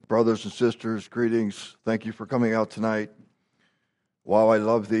Brothers and sisters, greetings. Thank you for coming out tonight. While I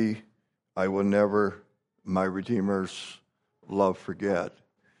love thee, I will never my Redeemer's love forget.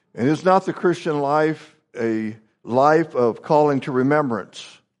 And is not the Christian life a life of calling to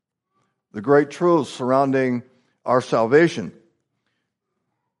remembrance the great truths surrounding our salvation?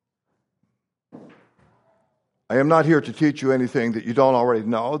 I am not here to teach you anything that you don't already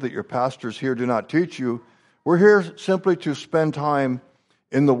know, that your pastors here do not teach you. We're here simply to spend time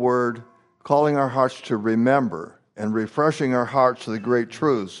in the Word, calling our hearts to remember and refreshing our hearts to the great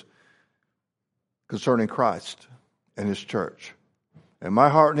truths concerning Christ and His church. And my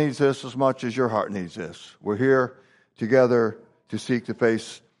heart needs this as much as your heart needs this. We're here together to seek the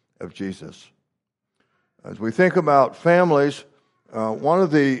face of Jesus. As we think about families, one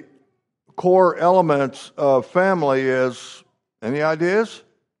of the core elements of family is, any ideas?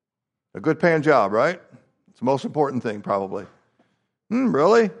 A good paying job, right? It's the most important thing, probably.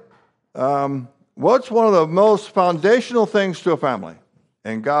 Really? What's one of the most foundational things to a family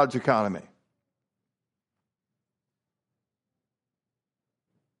in God's economy?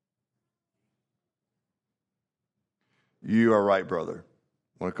 You are right, brother.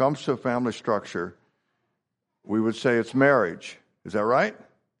 When it comes to family structure, we would say it's marriage. Is that right?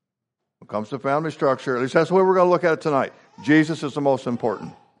 When it comes to family structure, at least that's the way we're going to look at it tonight. Jesus is the most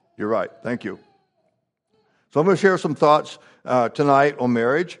important. You're right. Thank you. So I'm going to share some thoughts tonight on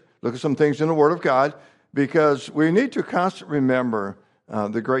marriage, look at some things in the Word of God, because we need to constantly remember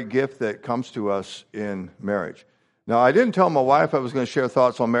the great gift that comes to us in marriage. Now, I didn't tell my wife I was going to share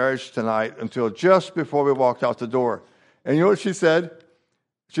thoughts on marriage tonight until just before we walked out the door. And you know what she said?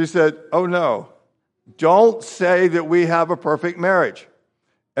 She said, "Oh no, don't say that we have a perfect marriage."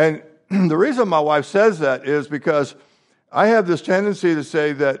 And the reason my wife says that is because I have this tendency to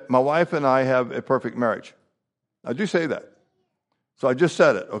say that my wife and I have a perfect marriage. I do say that. So I just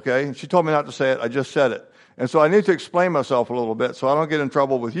said it, okay? She told me not to say it. I just said it. And so I need to explain myself a little bit so I don't get in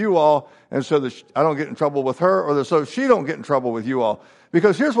trouble with you all, and so that I don't get in trouble with her, or so she don't get in trouble with you all.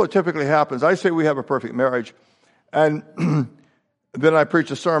 Because here's what typically happens. I say we have a perfect marriage, and then I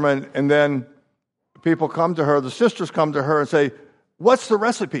preach a sermon, and then people come to her, the sisters come to her and say, "What's the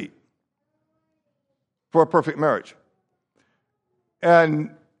recipe for a perfect marriage?"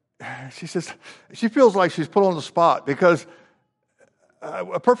 And she says, she feels like she's put on the spot, because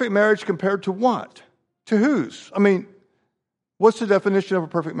a perfect marriage compared to what? To whose? I mean, what's the definition of a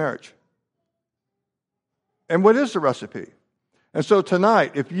perfect marriage? And what is the recipe? And so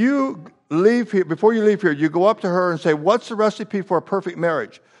tonight, if you leave here, before you leave here, you go up to her and say, "What's the recipe for a perfect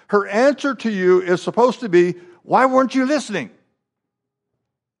marriage?" Her answer to you is supposed to be, "Why weren't you listening?"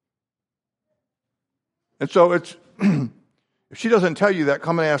 And so it's, if she doesn't tell you that,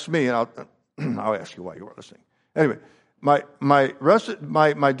 come and ask me, and I'll ask you why you weren't listening. Anyway, my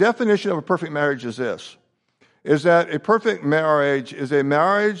definition of a perfect marriage is this, is that a perfect marriage is a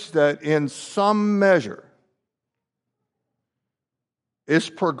marriage that in some measure is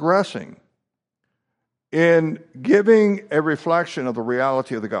progressing in giving a reflection of the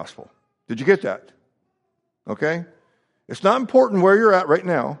reality of the gospel. Did you get that? Okay? It's not important where you're at right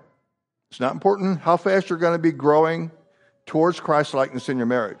now. It's not important how fast you're going to be growing towards Christ-likeness in your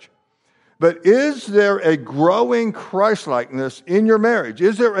marriage. But is there a growing Christ-likeness in your marriage?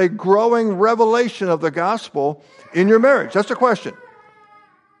 Is there a growing revelation of the gospel in your marriage? That's the question.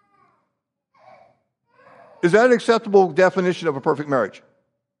 Is that an acceptable definition of a perfect marriage?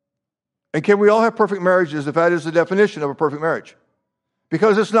 And can we all have perfect marriages if that is the definition of a perfect marriage?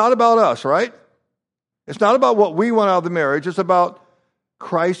 Because it's not about us, right? It's not about what we want out of the marriage. It's about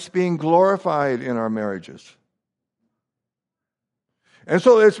Christ being glorified in our marriages. And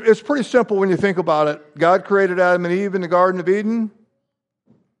so it's pretty simple when you think about it. God created Adam and Eve in the Garden of Eden.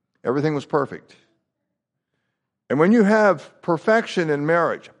 Everything was perfect. And when you have perfection in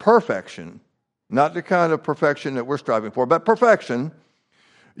marriage, perfection, not the kind of perfection that we're striving for, but perfection,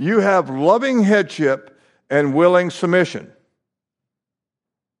 you have loving headship and willing submission.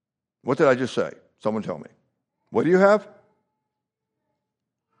 What did I just say? Someone tell me. What do you have?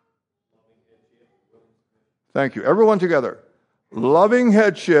 Thank you. Everyone together. Loving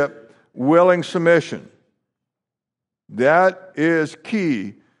headship, willing submission. That is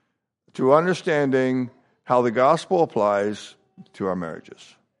key to understanding how the gospel applies to our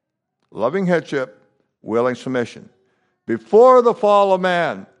marriages. Loving headship, willing submission. Before the fall of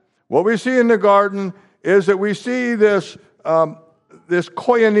man, what we see in the garden is that we see this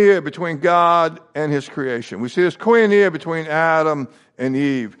koinonia between God and His creation. We see this koinonia between Adam and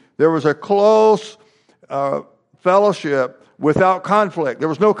Eve. There was a close fellowship without conflict. There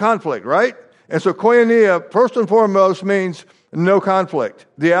was no conflict, right? And so koinonia, first and foremost, means no conflict,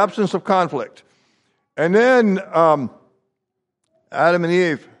 the absence of conflict. And then Adam and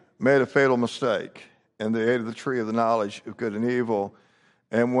Eve made a fatal mistake, and they ate of the tree of the knowledge of good and evil.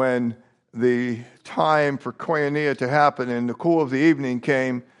 And when the time for koinonia to happen in the cool of the evening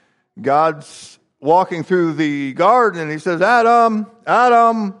came, God's walking through the garden, and he says, Adam,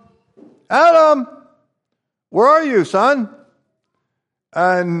 Adam, Adam, where are you, son?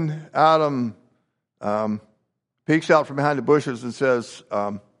 And Adam peeks out from behind the bushes and says,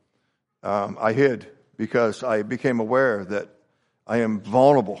 I hid because I became aware that I am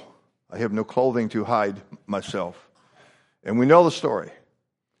vulnerable. I have no clothing to hide myself. And we know the story.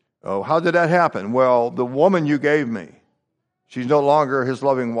 Oh, how did that happen? Well, the woman you gave me, she's no longer his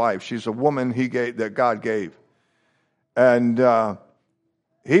loving wife. She's a woman that God gave. And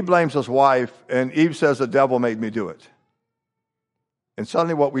he blames his wife, and Eve says, the devil made me do it. And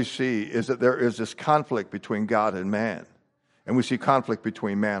suddenly what we see is that there is this conflict between God and man. And we see conflict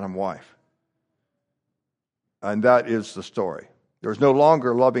between man and wife. And that is the story. There's no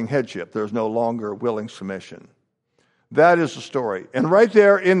longer loving headship. There's no longer willing submission. That is the story. And right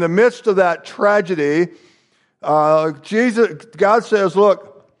there in the midst of that tragedy, God says,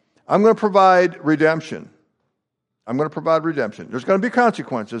 look, I'm going to provide redemption. I'm going to provide redemption. There's going to be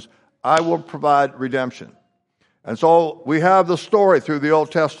consequences. I will provide redemption. And so we have the story through the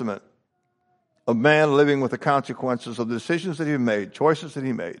Old Testament of man living with the consequences of the decisions that he made, choices that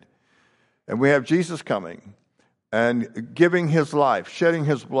he made. And we have Jesus coming and giving his life, shedding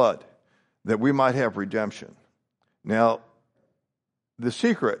his blood, that we might have redemption. Now, the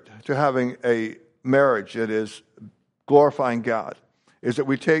secret to having a marriage that is glorifying God is that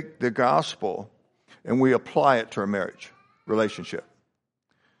we take the gospel and we apply it to our marriage relationship.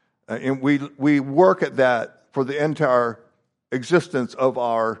 And we work at that for the entire existence of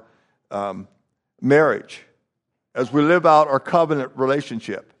our marriage as we live out our covenant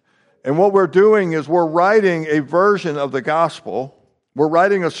relationship. And what we're doing is we're writing a version of the gospel. We're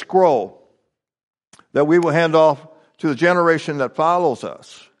writing a scroll that we will hand off to the generation that follows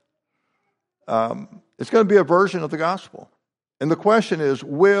us. It's going to be a version of the gospel. And the question is,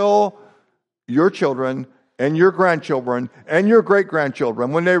 will your children and your grandchildren and your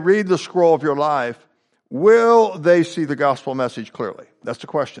great-grandchildren, when they read the scroll of your life, will they see the gospel message clearly? That's the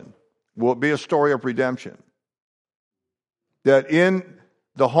question. Will it be a story of redemption? That in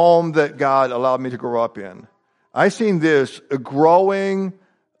the home that God allowed me to grow up in, I've seen this a growing,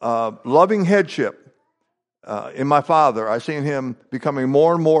 loving headship in my father. I've seen him becoming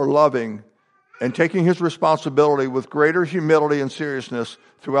more and more loving and taking his responsibility with greater humility and seriousness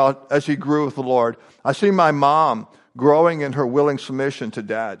throughout as he grew with the Lord. I see my mom growing in her willing submission to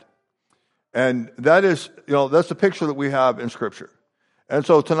dad. And that is, that's the picture that we have in Scripture. And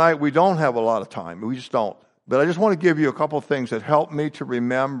so tonight we don't have a lot of time. We just don't. But I just want to give you a couple of things that help me to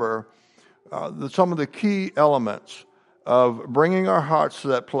remember some of the key elements of bringing our hearts to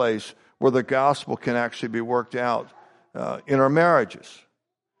that place where the gospel can actually be worked out in our marriages.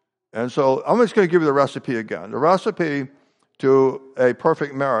 And so I'm just going to give you the recipe again. The recipe to a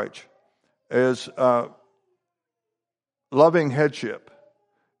perfect marriage is loving headship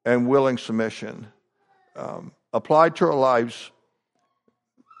and willing submission. Applied to our lives,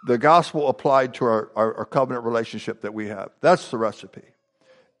 the gospel applied to our covenant relationship that we have. That's the recipe.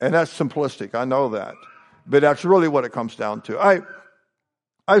 And that's simplistic, I know that. But that's really what it comes down to.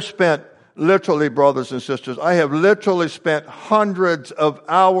 I've spent literally, brothers and sisters, I have literally spent hundreds of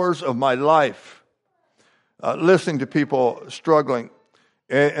hours of my life listening to people struggling.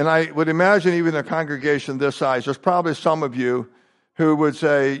 And I would imagine even a congregation this size, there's probably some of you who would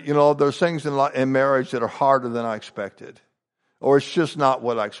say, there's things in marriage that are harder than I expected. Or it's just not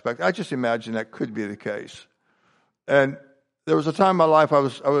what I expected. I just imagine that could be the case. And there was a time in my life I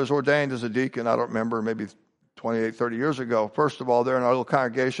was ordained as a deacon, I don't remember, maybe 28, 30 years ago. First of all, there in our little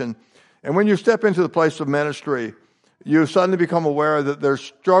congregation. And when you step into the place of ministry, you suddenly become aware that there's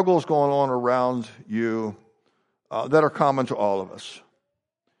struggles going on around you that are common to all of us.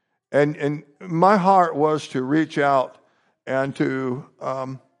 And my heart was to reach out and to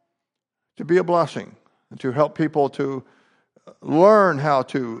be a blessing, and to help people to learn how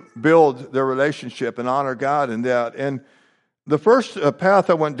to build their relationship and honor God in that. And the first path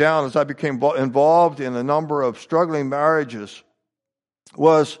I went down as I became involved in a number of struggling marriages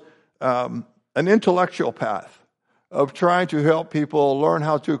was an intellectual path of trying to help people learn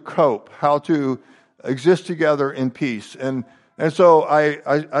how to cope, how to exist together in peace. And so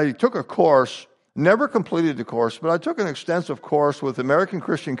I took a course, never completed the course, but I took an extensive course with the American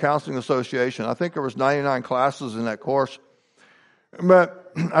Christian Counseling Association. I think there was 99 classes in that course. But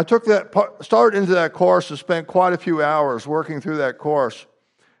I took started into that course and spent quite a few hours working through that course.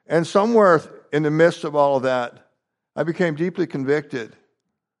 And somewhere in the midst of all of that, I became deeply convicted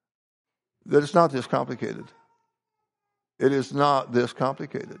that it's not this complicated. It is not this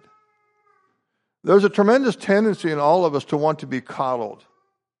complicated. There's a tremendous tendency in all of us to want to be coddled.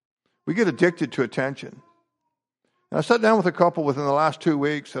 We get addicted to attention. And I sat down with a couple within the last 2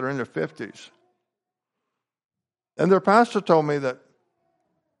 weeks that are in their 50s. And their pastor told me that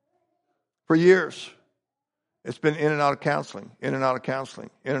for years, it's been in and out of counseling, in and out of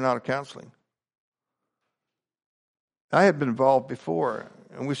counseling, in and out of counseling. I had been involved before,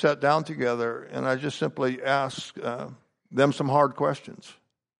 and we sat down together, and I just simply asked them some hard questions.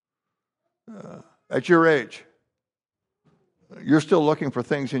 At your age, you're still looking for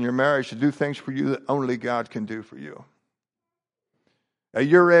things in your marriage to do things for you that only God can do for you. At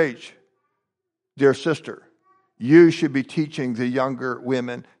your age, dear sister, you should be teaching the younger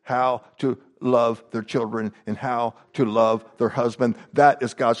women how to love their children and how to love their husband. That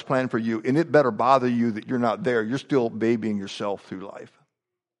is God's plan for you. And it better bother you that you're not there. You're still babying yourself through life.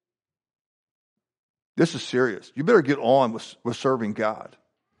 This is serious. You better get on with serving God.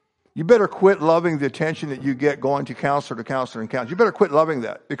 You better quit loving the attention that you get going to counselor and counselor. You better quit loving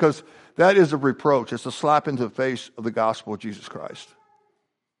that, because that is a reproach. It's a slap into the face of the gospel of Jesus Christ.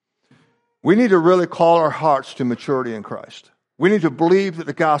 We need to really call our hearts to maturity in Christ. We need to believe that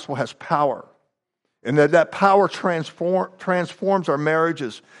the gospel has power, and that power transforms our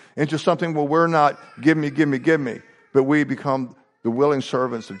marriages into something where we're not give me, but we become the willing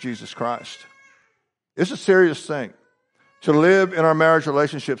servants of Jesus Christ. It's a serious thing to live in our marriage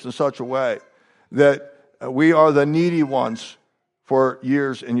relationships in such a way that we are the needy ones for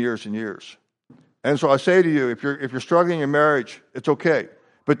years and years and years. And so I say to you, if you're struggling in your marriage, it's okay,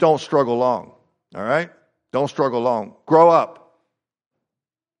 but don't struggle long. All right? Don't struggle long. Grow up.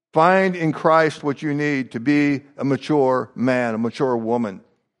 Find in Christ what you need to be a mature man, a mature woman,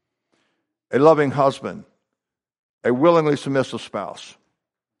 a loving husband, a willingly submissive spouse.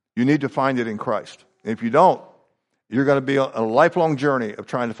 You need to find it in Christ. And if you don't, you're going to be on a lifelong journey of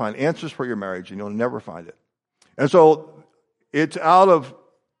trying to find answers for your marriage, and you'll never find it. And so it's out of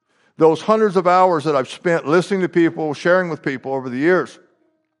those hundreds of hours that I've spent listening to people, sharing with people over the years,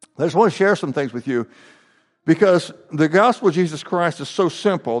 I just want to share some things with you, because the gospel of Jesus Christ is so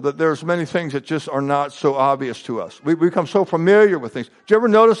simple that there's many things that just are not so obvious to us. We become so familiar with things. Did you ever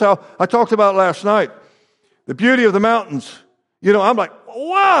notice how I talked about last night, the beauty of the mountains? You know, I'm like,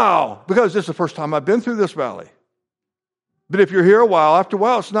 wow, because this is the first time I've been through this valley. But if you're here a while, after a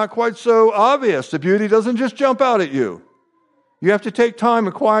while, it's not quite so obvious. The beauty doesn't just jump out at you. You have to take time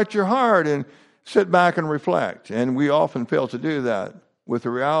and quiet your heart and sit back and reflect. And we often fail to do that with the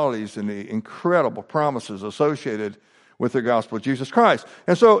realities and the incredible promises associated with the gospel of Jesus Christ.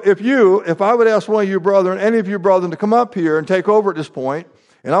 And so if I would ask one of you brethren, any of you brethren, to come up here and take over at this point,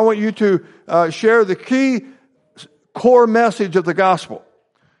 and I want you to share the key core message of the gospel.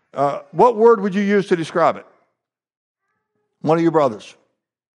 What word would you use to describe it? One of your brothers.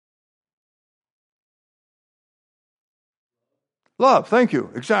 Love, thank you.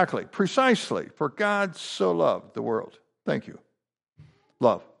 Exactly. Precisely. For God so loved the world. Thank you.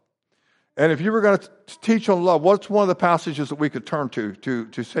 Love. And if you were going to teach on love, what's one of the passages that we could turn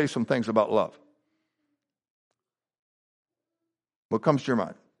to say some things about love? What comes to your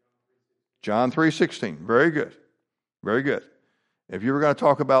mind? John 3:16. Very good. Very good. If you were going to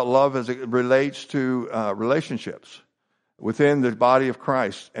talk about love as it relates to relationships within the body of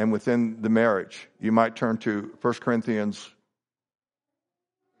Christ and within the marriage, you might turn to 1 Corinthians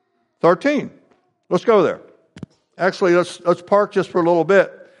 13. Let's go there. Actually, let's park just for a little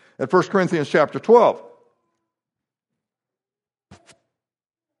bit at 1 Corinthians chapter 12.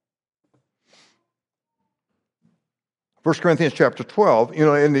 First Corinthians chapter 12, you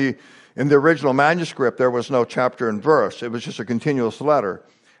know, in the original manuscript, there was no chapter and verse. It was just a continuous letter.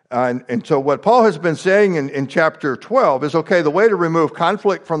 And so what Paul has been saying in chapter 12 is, okay, the way to remove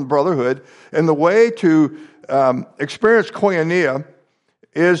conflict from the brotherhood and the way to experience koinonia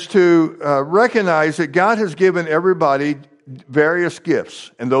is to recognize that God has given everybody various gifts,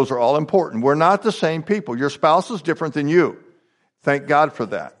 and those are all important. We're not the same people. Your spouse is different than you. Thank God for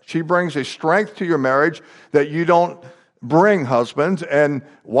that. She brings a strength to your marriage that you don't bring, husbands, and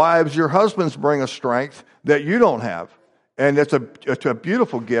wives, your husbands bring a strength that you don't have. And it's a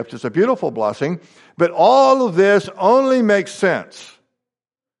beautiful gift. It's a beautiful blessing. But all of this only makes sense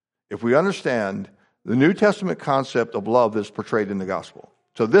if we understand the New Testament concept of love that's portrayed in the gospel.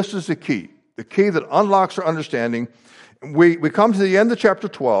 So this is the key that unlocks our understanding. We come to the end of chapter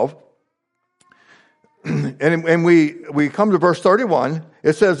 12, and we come to verse 31,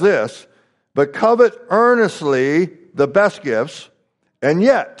 it says this, but covet earnestly the best gifts, and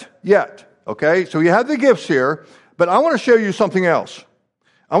yet, okay? So you have the gifts here, but I want to show you something else.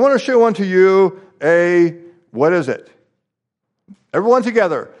 I want to show unto you what is it? Everyone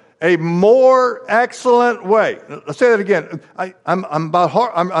together. A more excellent way. Let's say that again. I'm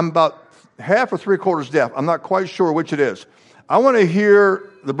about half or three-quarters deaf. I'm not quite sure which it is. I want to hear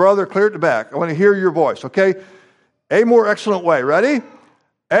the brother clear at the back. I want to hear your voice, okay? A more excellent way. Ready?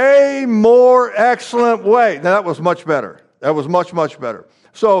 A more excellent way. Now, that was much better. That was much, much better.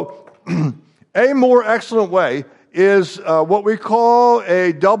 So, a more excellent way is what we call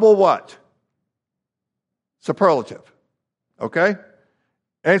a double what? Superlative. Okay?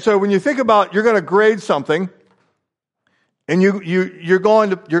 And so when you think about you're going to grade something and you're going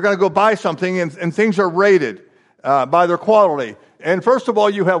to go buy something and things are rated by their quality. And first of all,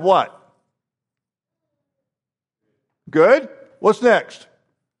 you have what? Good. What's next?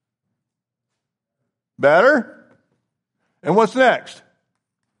 Better. And what's next?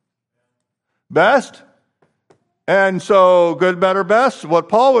 Best. And so good, better, best. What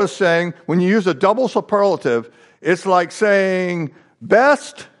Paul was saying, when you use a double superlative, it's like saying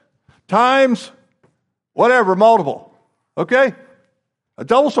best times whatever, multiple. Okay? A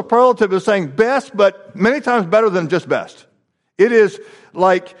double superlative is saying best, but many times better than just best. It is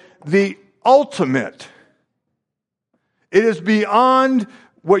like the ultimate. It is beyond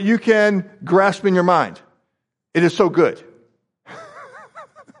what you can grasp in your mind. It is so good.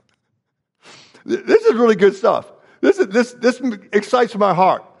 This is really good stuff. This excites my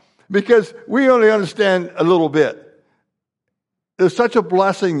heart because we only understand a little bit. There's such a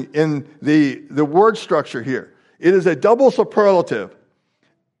blessing in the word structure here. It is a double superlative.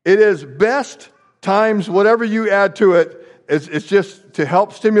 It is best times whatever you add to it. It's just to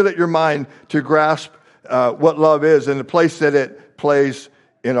help stimulate your mind to grasp what love is and the place that it plays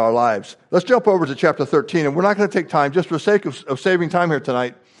in our lives. Let's jump over to chapter 13, and we're not going to take time, just for the sake of saving time here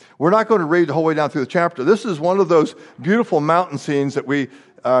tonight. We're not going to read the whole way down through the chapter. This is one of those beautiful mountain scenes that we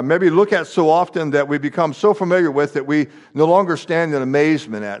maybe look at so often that we become so familiar with that we no longer stand in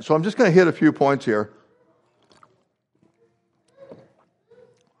amazement at. So I'm just going to hit a few points here.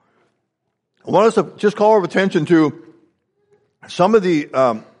 I want us to just call our attention to some of the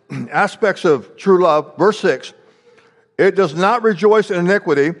aspects of true love. Verse 6, it does not rejoice in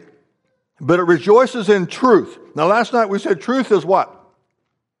iniquity, but it rejoices in truth. Now, last night we said truth is what?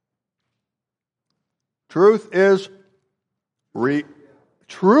 Truth is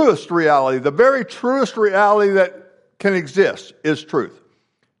truest reality. The very truest reality that can exist is truth.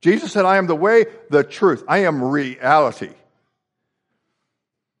 Jesus said, I am the way, the truth. I am reality.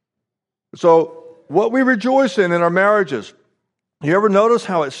 So what we rejoice in our marriages, you ever notice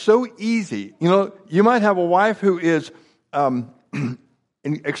how it's so easy? You know, you might have a wife who is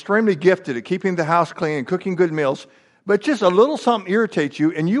extremely gifted at keeping the house clean and cooking good meals, but just a little something irritates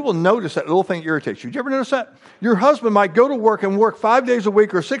you, and you will notice that little thing irritates you. Did you ever notice that? Your husband might go to work and work 5 days a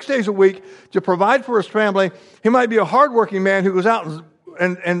week or 6 days a week to provide for his family. He might be a hardworking man who goes out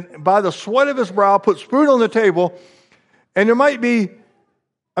and by the sweat of his brow puts food on the table, and there might be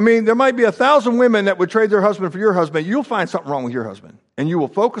 1,000 women that would trade their husband for your husband. You'll find something wrong with your husband, and you will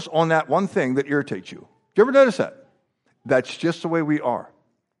focus on that one thing that irritates you. Did you ever notice that? That's just the way we are.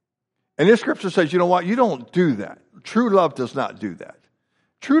 And this scripture says, you know what? You don't do that. True love does not do that.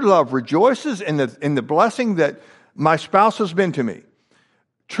 True love rejoices in the blessing that my spouse has been to me.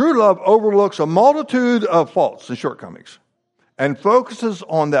 True love overlooks a multitude of faults and shortcomings and focuses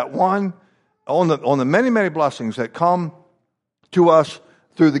on that one, on the many, many blessings that come to us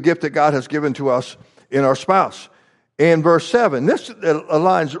through the gift that God has given to us in our spouse. In verse 7, this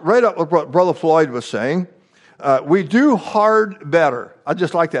aligns right up with what Brother Floyd was saying. We do hard better. I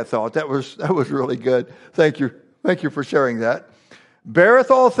just like that thought. That was really good. Thank you. Thank you for sharing that. Beareth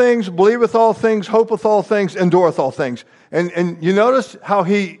all things, believeth all things, hopeth all things, endureth all things. And you notice how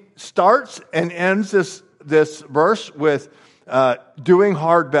he starts and ends this verse with doing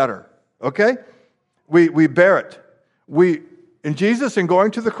hard better. Okay? We bear it. In Jesus, in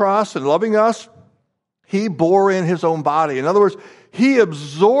going to the cross and loving us, he bore in his own body. In other words, he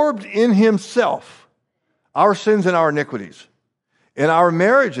absorbed in himself our sins and our iniquities. And our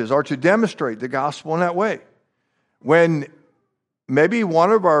marriages are to demonstrate the gospel in that way. When maybe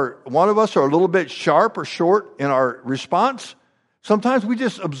one of us are a little bit sharp or short in our response, sometimes we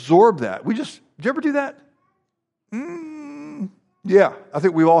just absorb that. Did you ever do that? Yeah, I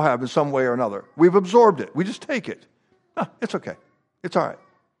think we all have in some way or another. We've absorbed it. We just take it. It's okay. It's all right.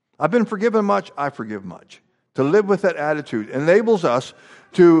 I've been forgiven much. I forgive much. To live with that attitude enables us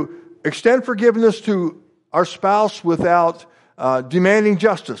to extend forgiveness to our spouse without demanding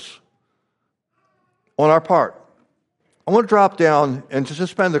justice on our part. I want to drop down and to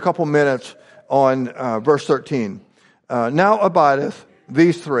just spend a couple minutes on verse 13. Now abideth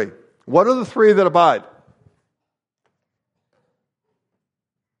these three. What are the three that abide?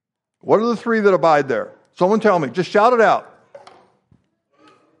 What are the three that abide there? Someone tell me. Just shout it out.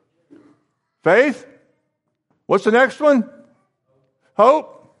 Faith. What's the next one?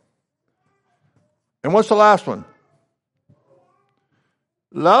 Hope. And what's the last one?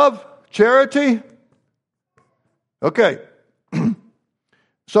 Love. Charity. Okay.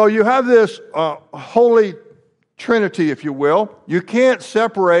 So you have this holy trinity, if you will. You can't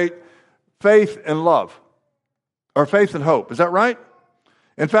separate faith and love, or faith and hope. Is that right?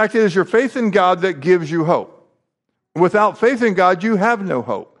 In fact, it is your faith in God that gives you hope. Without faith in God, you have no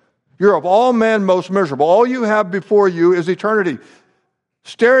hope. You're of all men most miserable. All you have before you is eternity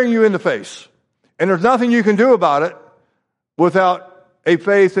staring you in the face. And there's nothing you can do about it without a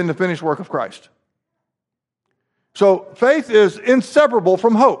faith in the finished work of Christ. So faith is inseparable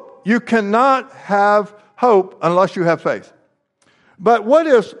from hope. You cannot have hope unless you have faith. But what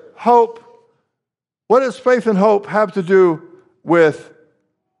is hope? What does faith and hope have to do with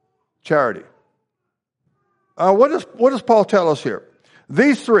charity? What does Paul tell us here?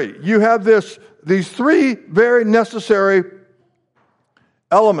 These three. You have these three very necessary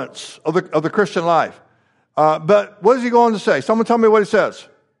elements of the Christian life. But what is he going to say? Someone tell me what he says.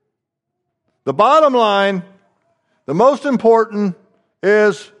 The bottom line, the most important,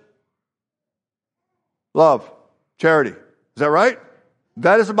 is love, charity. Is that right?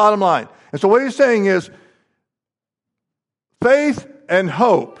 That is the bottom line. And so what he's saying is faith and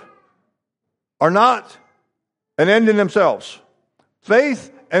hope are not an end in themselves.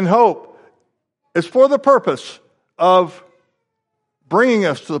 Faith and hope is for the purpose of bringing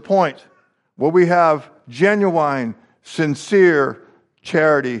us to the point where we have genuine, sincere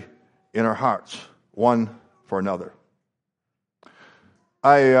charity in our hearts, one for another.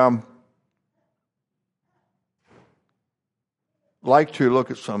 I like to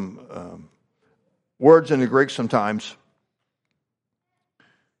look at some words in the Greek sometimes.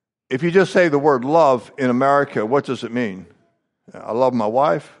 If you just say the word love in America, what does it mean? I love my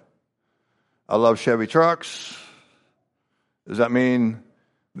wife. I love Chevy trucks. Does that mean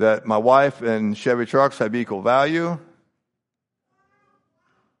that my wife and Chevy trucks have equal value?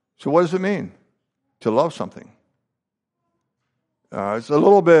 So what does it mean to love something? It's a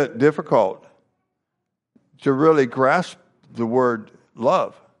little bit difficult to really grasp the word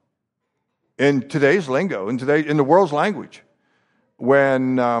love in today's lingo, in the world's language.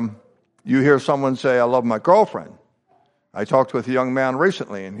 When you hear someone say, I love my girlfriend. I talked with a young man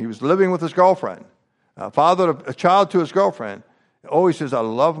recently, and he was living with his girlfriend. Fathered a child to his girlfriend. Always says, I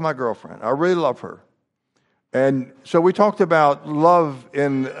love my girlfriend. I really love her. And so we talked about love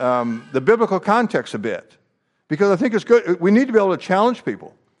in the biblical context a bit, because I think it's good. We need to be able to challenge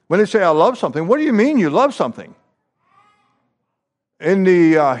people. When they say, I love something, what do you mean you love something? In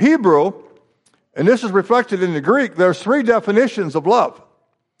the Hebrew, and this is reflected in the Greek, there's three definitions of love.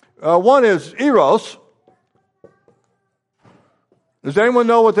 One is eros. Does anyone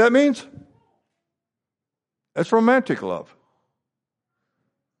know what that means? That's romantic love.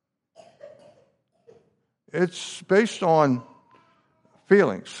 It's based on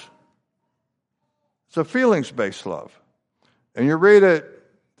feelings. It's a feelings-based love. And you read it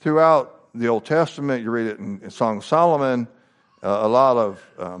throughout the Old Testament. You read it in Song of Solomon. A lot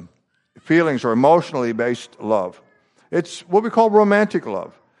of feelings or emotionally based love. It's what we call romantic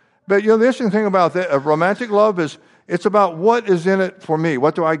love. But the interesting thing about that, of romantic love is it's about what is in it for me.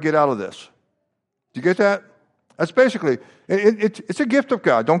 What do I get out of this? Do you get that? That's basically, it's a gift of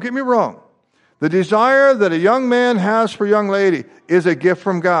God. Don't get me wrong. The desire that a young man has for a young lady is a gift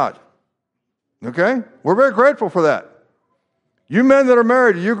from God. Okay? We're very grateful for that. You men that are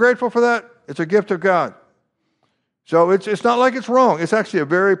married, are you grateful for that? It's a gift of God. So it's not like it's wrong. It's actually a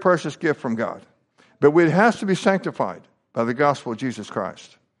very precious gift from God. But it has to be sanctified by the gospel of Jesus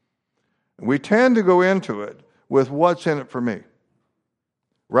Christ. We tend to go into it with what's in it for me,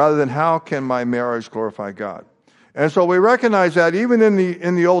 rather than how can my marriage glorify God. And so we recognize that even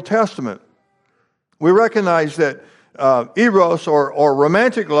in the Old Testament, we recognize that eros or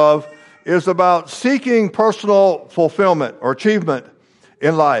romantic love is about seeking personal fulfillment or achievement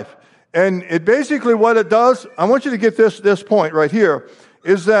in life. And it basically what it does, I want you to get this point right here,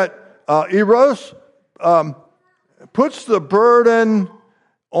 is that eros puts the burden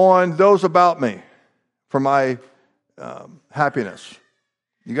on those about me for my happiness.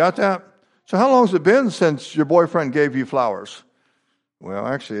 You got that? So how long has it been since your boyfriend gave you flowers? Well,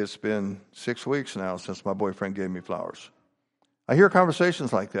 actually, it's been 6 weeks now since my boyfriend gave me flowers. I hear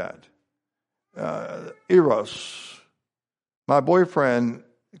conversations like that. Eros, my boyfriend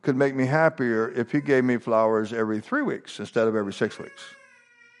could make me happier if he gave me flowers every 3 weeks instead of every 6 weeks.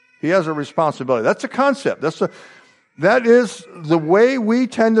 He has a responsibility. That's a concept. That is the way we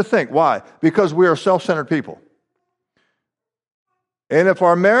tend to think. Why? Because we are self-centered people. And if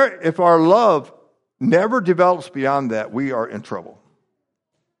our love never develops beyond that, we are in trouble.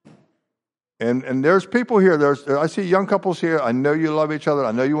 And there's people here. I see young couples here. I know you love each other.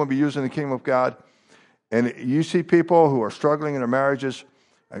 I know you want to be using the kingdom of God. And you see people who are struggling in their marriages.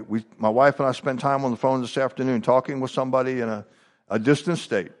 My wife and I spent time on the phone this afternoon talking with somebody in a distant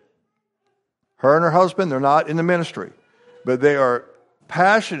state. Her and her husband, they're not in the ministry, but they are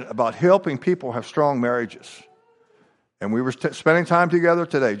passionate about helping people have strong marriages. And we were spending time together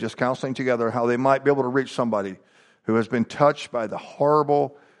today, just counseling together how they might be able to reach somebody who has been touched by the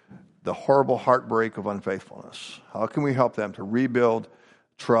horrible heartbreak of unfaithfulness. How can we help them to rebuild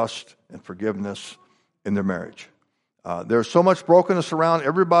trust and forgiveness in their marriage? There's so much brokenness around.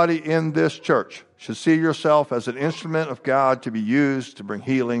 Everybody in this church should see yourself as an instrument of God to be used to bring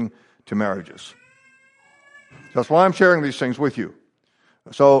healing to marriages. That's why I'm sharing these things with you.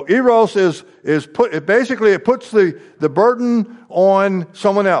 So eros it puts the burden on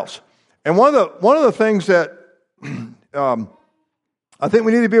someone else. And one of the things that I think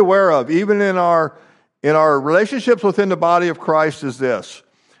we need to be aware of, even in our relationships within the body of Christ, is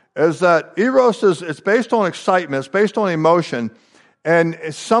that eros it's based on excitement, it's based on emotion, and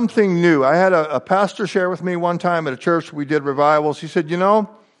it's something new. I had a pastor share with me one time at a church we did revivals. He said,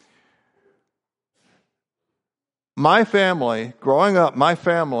 growing up, my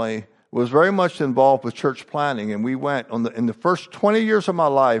family was very much involved with church planting, and we went in the first 20 years of my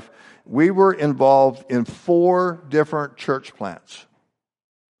life, we were involved in 4 different church plants.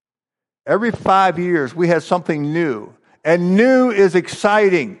 Every 5 years, we had something new, and new is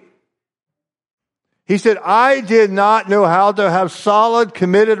exciting. He said, I did not know how to have solid,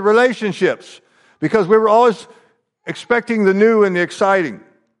 committed relationships because we were always expecting the new and the exciting.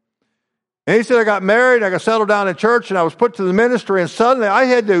 And he said, I got married, I got settled down in church, and I was put to the ministry, and suddenly I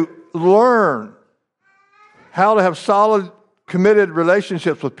had to learn how to have solid, committed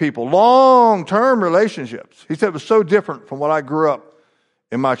relationships with people, long-term relationships. He said it was so different from what I grew up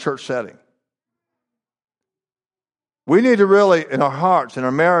in my church setting. We need to really, in our hearts, in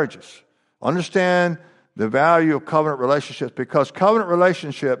our marriages, understand the value of covenant relationships, because covenant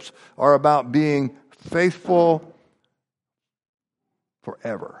relationships are about being faithful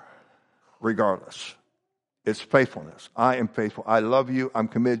forever, regardless. It's faithfulness. I am faithful. I love you. I'm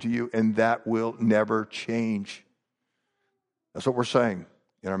committed to you, and that will never change. That's what we're saying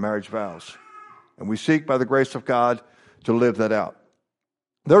in our marriage vows. And we seek, by the grace of God, to live that out.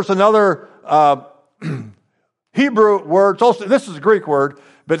 There's another Hebrew word. This is a Greek word,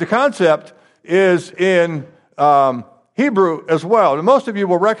 but the concept is in Hebrew as well. And most of you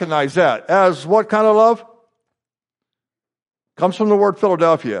will recognize that as what kind of love? Comes from the word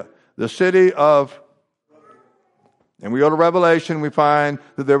Philadelphia, the city of... And we go to Revelation, we find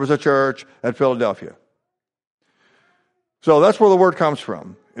that there was a church at Philadelphia. So that's where the word comes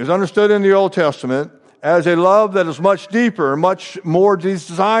from. It is understood in the Old Testament as a love that is much deeper, much more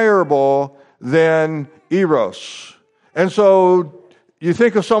desirable than eros. And so you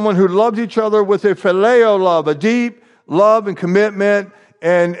think of someone who loved each other with a phileo love, a deep love and commitment,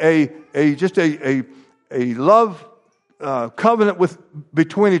 and a love covenant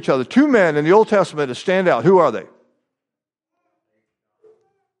between each other. 2 men in the Old Testament that stand out. Who are they?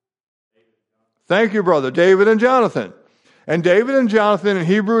 Thank you, brother. David and Jonathan. And David and Jonathan in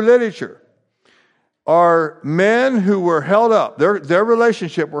Hebrew literature are men who were held up. Their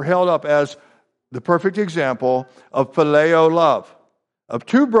relationship were held up as the perfect example of phileo love, of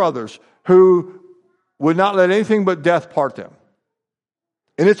 2 brothers who would not let anything but death part them.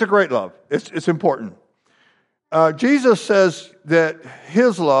 And it's a great love. It's important. Jesus says that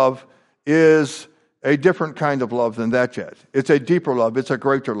his love is a different kind of love than that yet. It's a deeper love. It's a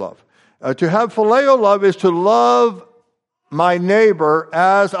greater love. To have phileo love is to love my neighbor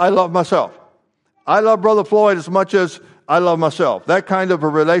as I love myself. I love Brother Floyd as much as I love myself. That kind of a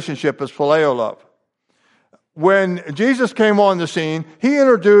relationship is phileo love. When Jesus came on the scene, he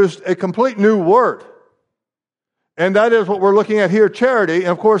introduced a complete new word. And that is what we're looking at here, charity. And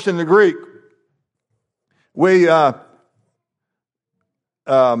of course, in the Greek, we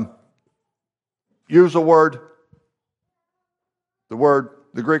use the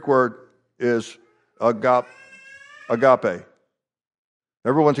Greek word is agape.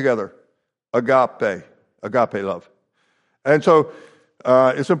 Everyone together. Agape love. And so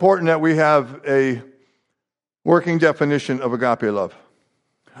it's important that we have a Working definition of agape love.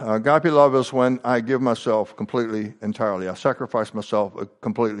 Agape love is when I give myself completely, entirely. I sacrifice myself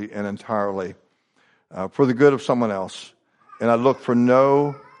completely and entirely for the good of someone else. And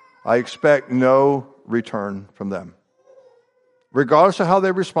I expect no return from them. Regardless of how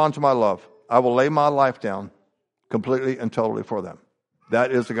they respond to my love, I will lay my life down completely and totally for them.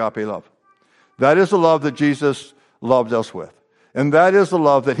 That is agape love. That is the love that Jesus loved us with. And that is the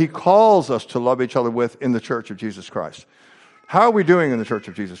love that he calls us to love each other with in the Church of Jesus Christ. How are we doing in the Church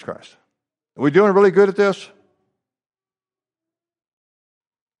of Jesus Christ? Are we doing really good at this?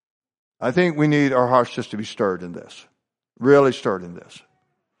 I think we need our hearts just to be stirred in this. Really stirred in this.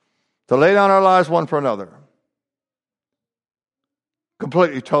 To lay down our lives one for another.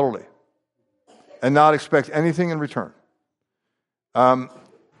 Completely, totally. And not expect anything in return.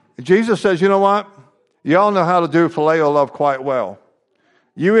 Jesus says, you know what? You all know how to do phileo love quite well.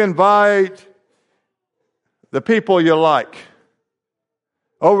 You invite the people you like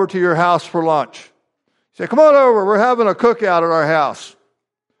over to your house for lunch. You say, come on over, we're having a cookout at our house.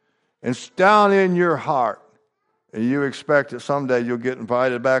 And it's down in your heart. And you expect that someday you'll get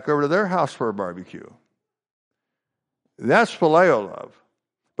invited back over to their house for a barbecue. That's phileo love.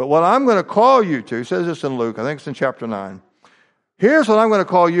 But what I'm going to call you to, he says this in Luke, I think it's in chapter 9. Here's what I'm going to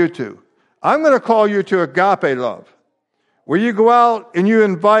call you to. I'm going to call you to agape love, where you go out and you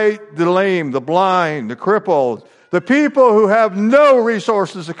invite the lame, the blind, the crippled, the people who have no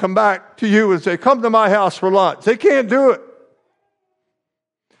resources to come back to you and say, come to my house for lunch. They can't do it.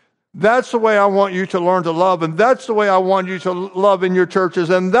 That's the way I want you to learn to love, and that's the way I want you to love in your churches,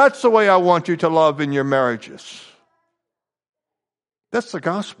 and that's the way I want you to love in your marriages. That's the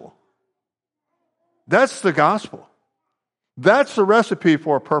gospel. That's the gospel. That's the recipe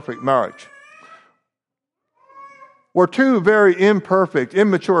for a perfect marriage. Where two very imperfect,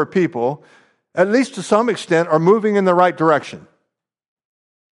 immature people, at least to some extent, are moving in the right direction.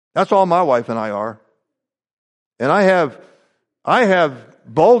 That's all my wife and I are. And I have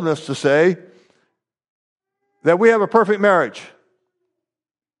boldness to say that we have a perfect marriage.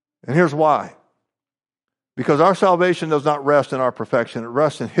 And here's why. Because our salvation does not rest in our perfection, it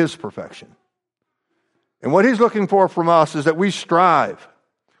rests in his perfection. And what he's looking for from us is that we strive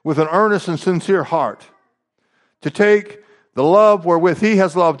with an earnest and sincere heart to take the love wherewith he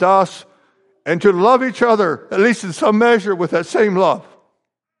has loved us and to love each other, at least in some measure, with that same love.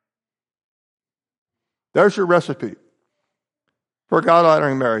 There's your recipe for a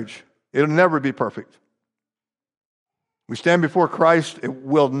God-honoring marriage. It'll never be perfect. We stand before Christ, it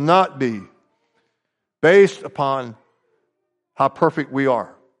will not be based upon how perfect we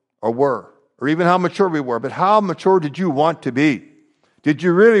are or were, or even how mature we were, but how mature did you want to be? Did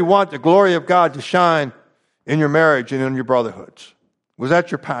you really want the glory of God to shine in your marriage and in your brotherhoods? Was that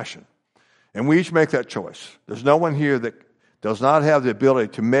your passion? And we each make that choice. There's no one here that does not have the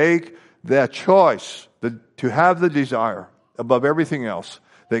ability to make that choice, to have the desire above everything else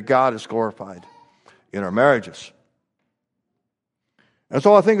that God is glorified in our marriages. And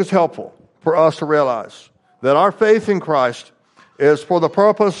so I think it's helpful for us to realize that our faith in Christ is for the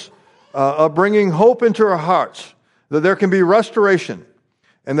purpose of bringing hope into our hearts, that there can be restoration,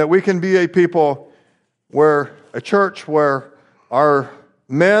 and that we can be a people a church where our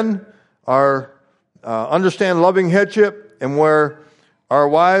men understand loving headship, and where our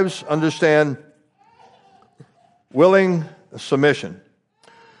wives understand willing submission.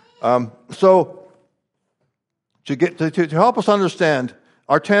 So to help us understand,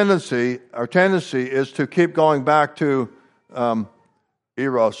 our tendency is to keep going back to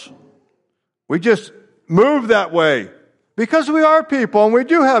eros. We just move that way because we are people and we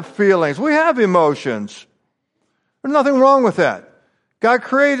do have feelings. We have emotions. There's nothing wrong with that. God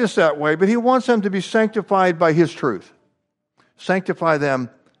created us that way, but he wants them to be sanctified by his truth. Sanctify them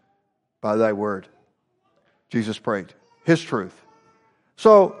by thy word. Jesus prayed. His truth.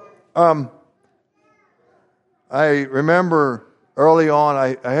 So, I remember early on,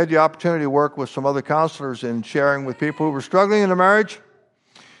 I had the opportunity to work with some other counselors in sharing with people who were struggling in a marriage.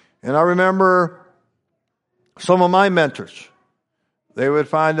 And I remember some of my mentors. They would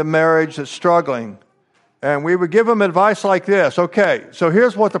find a marriage that's struggling, and we would give them advice like this. Okay, so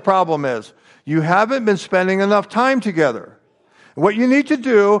here's what the problem is. You haven't been spending enough time together. What you need to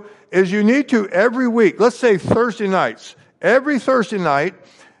do is you need to every week, let's say Thursday nights, every Thursday night,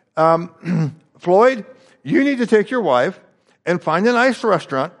 Floyd, you need to take your wife and find a nice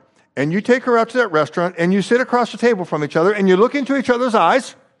restaurant, and you take her out to that restaurant, and you sit across the table from each other, and you look into each other's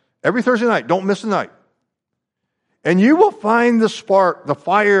eyes every Thursday night. Don't miss a night. And you will find the spark, the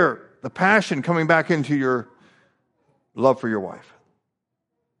fire, the passion coming back into your love for your wife.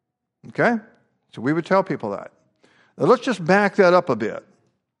 Okay? So we would tell people that. Now let's just back that up a bit.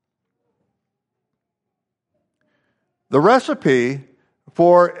 The recipe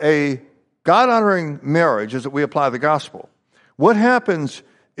for a God-honoring marriage is that we apply the gospel. What happens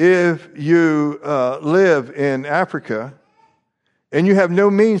if you live in Africa and you have no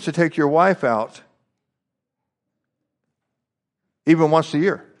means to take your wife out even once a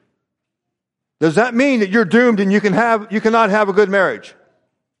year? Does that mean that you're doomed and you cannot have a good marriage?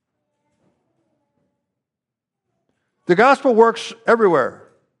 The gospel works everywhere.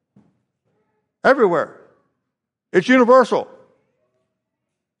 Everywhere. It's universal.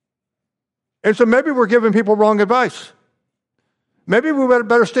 And so maybe we're giving people wrong advice. Maybe we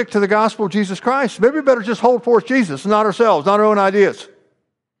better stick to the gospel of Jesus Christ. Maybe we better just hold forth Jesus, not ourselves, not our own ideas.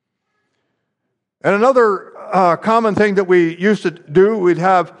 And another common thing that we used to do, we'd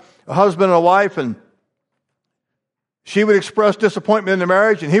have a husband and a wife, and she would express disappointment in the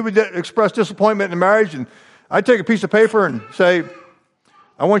marriage, and he would express disappointment in the marriage, and I'd take a piece of paper and say,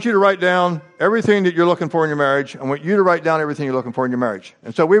 I want you to write down everything that you're looking for in your marriage. I want you to write down everything you're looking for in your marriage.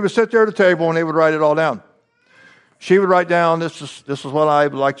 And so we would sit there at the table, and they would write it all down. She would write down, this is what I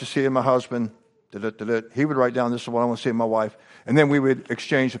would like to see in my husband. He would write down, this is what I want to see in my wife. And then we would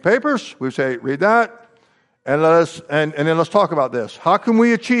exchange the papers. We would say, read that, and then let's talk about this. How can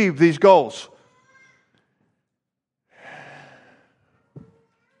we achieve these goals?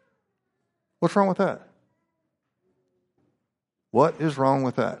 What's wrong with that? What is wrong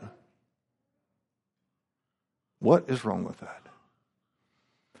with that? What is wrong with that?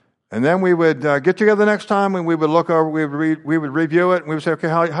 And then we would get together next time, and we would look over, we would review it, and we would say, okay,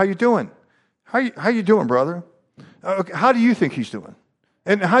 how you doing? How you doing, brother? Okay, how do you think he's doing?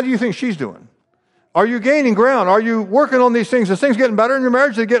 And how do you think she's doing? Are you gaining ground? Are you working on these things? Is things getting better in your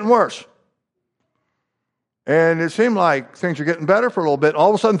marriage? Or are they getting worse? And it seemed like things were getting better for a little bit. All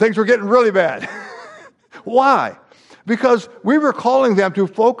of a sudden, things were getting really bad. Why? Because we were calling them to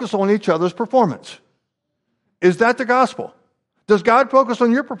focus on each other's performance. Is that the gospel? Does God focus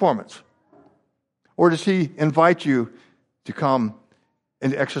on your performance? Or does he invite you to come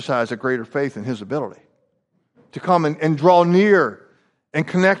and exercise a greater faith in his ability? To come and draw near and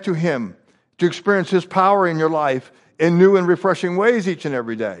connect to him, to experience his power in your life in new and refreshing ways each and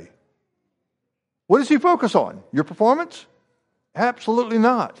every day. What does he focus on? Your performance? Absolutely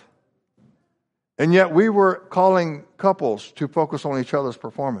not. And yet we were calling couples to focus on each other's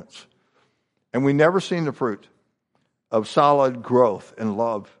performance. And we never seen the fruit of solid growth and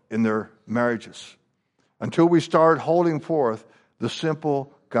love in their marriages until we started holding forth the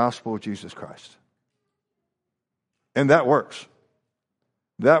simple gospel of Jesus Christ. And that works.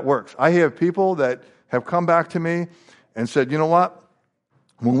 That works. I have people that have come back to me and said, you know what?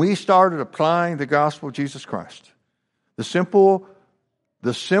 When we started applying the gospel of Jesus Christ, the simple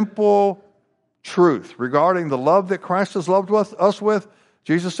truth regarding the love that Christ has loved us with,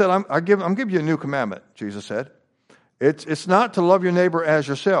 Jesus said, I'm giving you a new commandment, Jesus said. It's not to love your neighbor as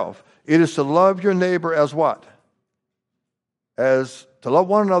yourself. It is to love your neighbor as what? As to love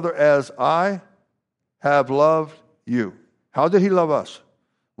one another as I have loved you. How did he love us?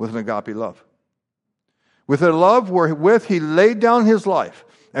 With an agape love. With a love wherewith he laid down his life.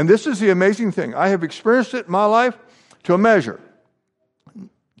 And this is the amazing thing. I have experienced it in my life to a measure.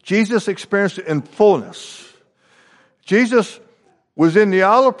 Jesus experienced it in fullness. Jesus was in the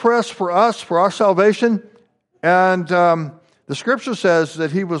olive press for us, for our salvation. And the scripture says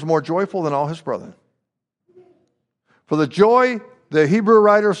that he was more joyful than all his brethren. For the joy, the Hebrew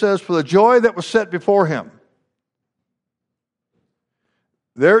writer says, for the joy that was set before him.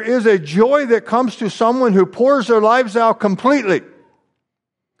 There is a joy that comes to someone who pours their lives out completely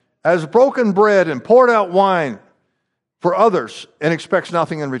as broken bread and poured out wine for others and expects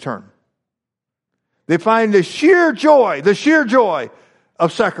nothing in return. They find the sheer joy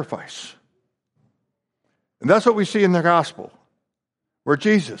of sacrifice. And that's what we see in the gospel, where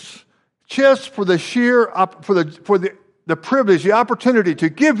Jesus, just for the the privilege, the opportunity to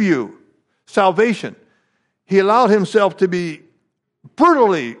give you salvation, he allowed himself to be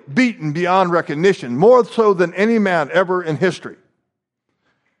brutally beaten beyond recognition, more so than any man ever in history.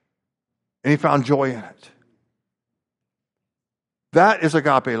 And he found joy in it. That is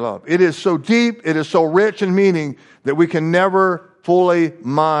agape love. It is so deep, it is so rich in meaning that we can never fully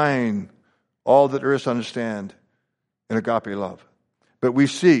mine all that there is to understand in agape love. But we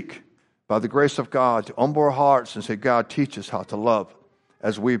seek, by the grace of God, to humble our hearts and say, God, teach us how to love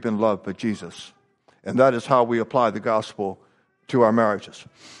as we've been loved by Jesus. And that is how we apply the gospel to our marriages.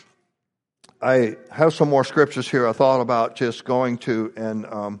 I have some more scriptures here I thought about just going to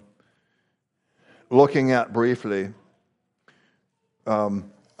and looking at briefly.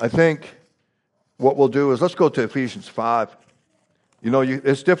 I think what we'll do is let's go to Ephesians 5. You know,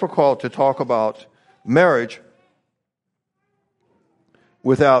 it's difficult to talk about marriage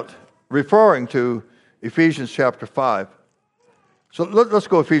without referring to Ephesians chapter 5. So let's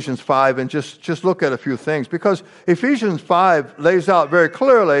go Ephesians 5 and just look at a few things, because Ephesians 5 lays out very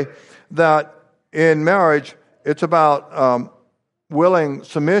clearly that in marriage it's about willing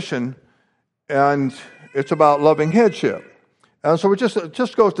submission and it's about loving headship. And so we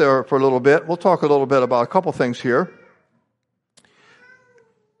just go there for a little bit. We'll talk a little bit about a couple things here.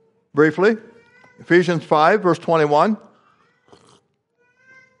 Briefly, Ephesians 5, verse 21.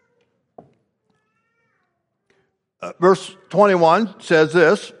 Verse 21 says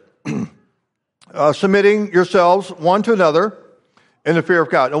this, submitting yourselves one to another in the fear of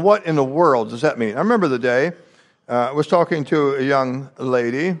God. And what in the world does that mean? I remember the day I was talking to a young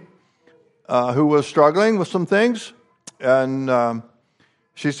lady who was struggling with some things, and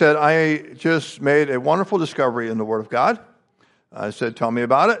she said, I just made a wonderful discovery in the Word of God. I said, tell me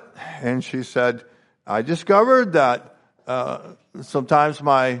about it. And she said, I discovered that sometimes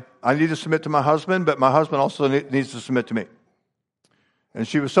I need to submit to my husband, but my husband also needs to submit to me. And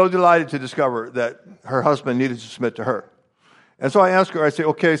she was so delighted to discover that her husband needed to submit to her. And so I asked her, I say,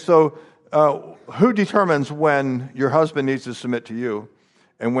 okay, so who determines when your husband needs to submit to you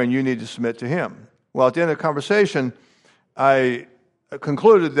and when you need to submit to him? Well, at the end of the conversation, I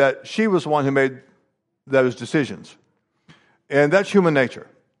concluded that she was the one who made those decisions. And that's human nature.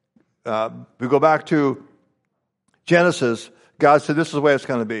 We go back to Genesis. God said, this is the way it's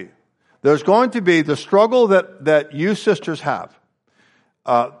going to be. There's going to be the struggle that you sisters have,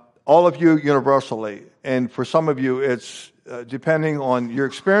 all of you universally. And for some of you, it's depending on your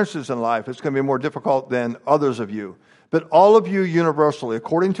experiences in life, it's going to be more difficult than others of you. But all of you universally,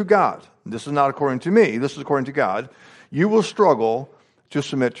 according to God, this is not according to me, this is according to God, you will struggle to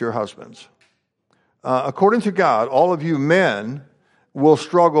submit to your husbands. According to God, all of you men will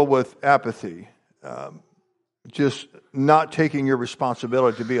struggle with apathy, just not taking your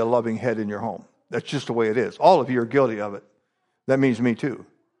responsibility to be a loving head in your home. That's just the way it is. All of you are guilty of it. That means me too.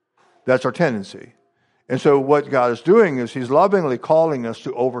 That's our tendency. And so what God is doing is He's lovingly calling us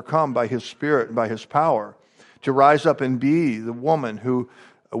to overcome by His Spirit and by His power, to rise up and be the woman who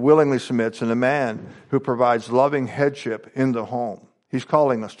willingly submits and the man who provides loving headship in the home. He's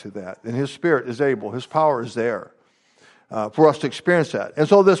calling us to that. And His Spirit is able, His power is there for us to experience that. And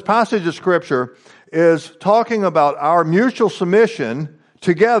so this passage of Scripture is talking about our mutual submission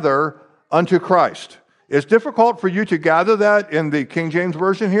together unto Christ. It's difficult for you to gather that in the King James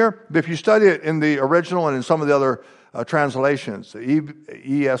Version here, but if you study it in the original and in some of the other translations, the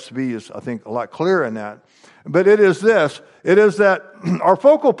ESV is, I think, a lot clearer in that. But it is this, it is that our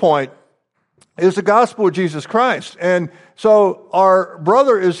focal point is the gospel of Jesus Christ. And so our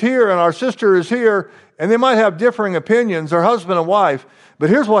brother is here and our sister is here, and they might have differing opinions, their husband and wife, but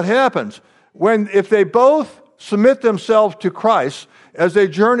here's what happens. If they both submit themselves to Christ as they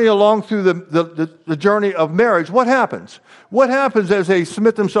journey along through the journey of marriage, what happens? What happens as they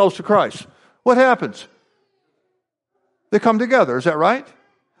submit themselves to Christ? What happens? They come together, is that right?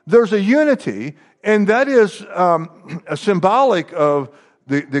 There's a unity, and that is a symbolic of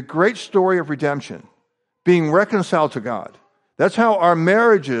the great story of redemption, being reconciled to God. That's how our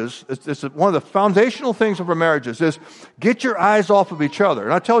marriages, it's one of the foundational things of our marriages, is get your eyes off of each other.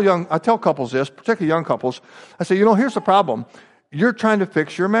 And I tell couples this, particularly young couples, I say, here's the problem. You're trying to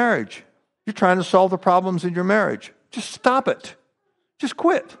fix your marriage. You're trying to solve the problems in your marriage. Just stop it. Just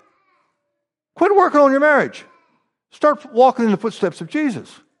quit. Quit working on your marriage. Start walking in the footsteps of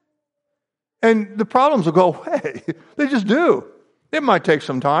Jesus. And the problems will go away. They just do. It might take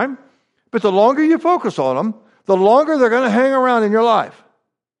some time, but the longer you focus on them, the longer they're going to hang around in your life.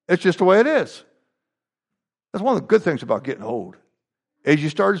 It's just the way it is. That's one of the good things about getting old, is you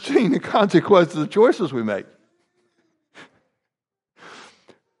start seeing the consequences of the choices we make.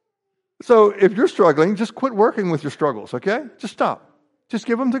 So if you're struggling, just quit working with your struggles, okay? Just stop. Just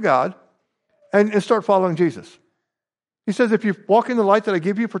give them to God and start following Jesus. He says, if you walk in the light that I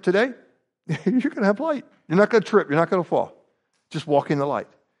give you for today, you're going to have light. You're not going to trip. You're not going to fall. Just walk in the light.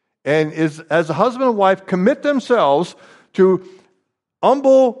 And as a husband and wife commit themselves to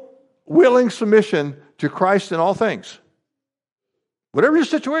humble, willing submission to Christ in all things. Whatever your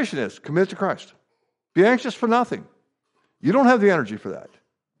situation is, commit to Christ. Be anxious for nothing. You don't have the energy for that.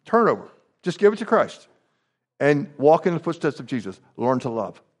 Turn it over. Just give it to Christ. And walk in the footsteps of Jesus. Learn to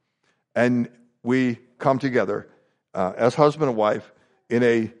love. And we come together as husband and wife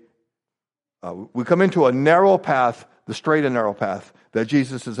we come into a narrow path, the straight and narrow path that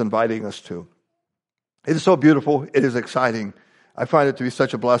Jesus is inviting us to. It is so beautiful. It is exciting. I find it to be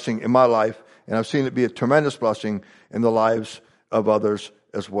such a blessing in my life and I've seen it be a tremendous blessing in the lives of others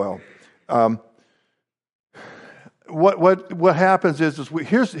as well. What happens is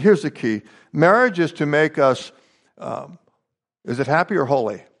here's the key. Marriage is to make us, is it happy or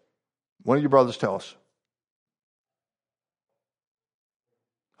holy? One of you brothers tell us.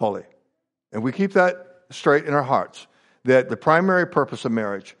 Holy. And we keep that straight in our hearts, that the primary purpose of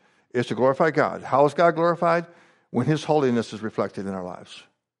marriage is to glorify God. How is God glorified? When His holiness is reflected in our lives.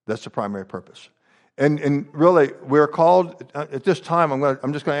 That's the primary purpose. And really, we're called, at this time,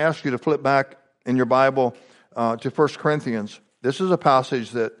 I'm just going to ask you to flip back in your Bible to 1 Corinthians. This is a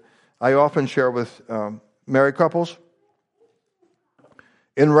passage that I often share with married couples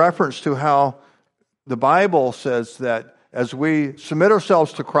in reference to how the Bible says that as we submit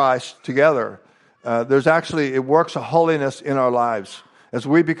ourselves to Christ together, it works a holiness in our lives. As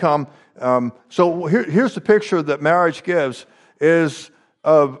we become, here's the picture that marriage gives, is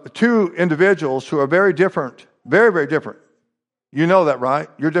of two individuals who are very different, very, very different. You know that, right?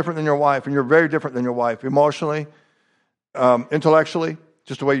 You're different than your wife, and you're very different than your wife. Emotionally, intellectually,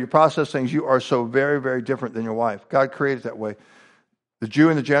 just the way you process things, you are so very, very different than your wife. God created that way. The Jew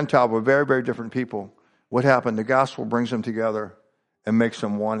and the Gentile were very, very different people. What happened? The gospel brings them together and makes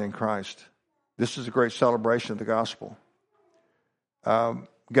them one in Christ. This is a great celebration of the gospel.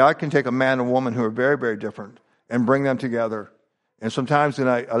 God can take a man and woman who are very, very different and bring them together. And sometimes when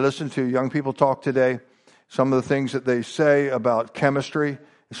I listen to young people talk today, some of the things that they say about chemistry,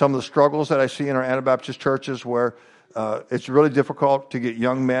 some of the struggles that I see in our Anabaptist churches where it's really difficult to get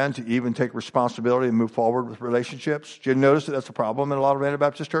young men to even take responsibility and move forward with relationships. Do you notice that that's a problem in a lot of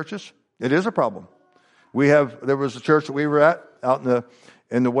Anabaptist churches? It is a problem. There was a church that we were at out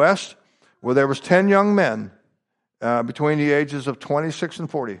in the West where there was 10 young men between the ages of 26 and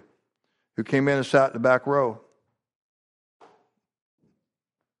 40 who came in and sat in the back row.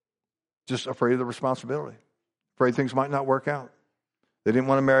 Just afraid of the responsibility. Afraid things might not work out. They didn't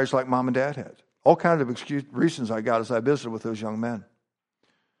want a marriage like mom and dad had. All kinds of reasons I got as I visited with those young men.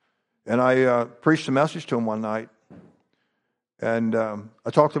 And I preached a message to them one night. And I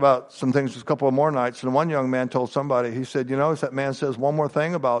talked about some things a couple of more nights. And one young man told somebody, he said, if that man says one more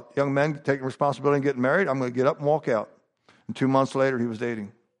thing about young men taking responsibility and getting married, I'm going to get up and walk out. And 2 months later, he was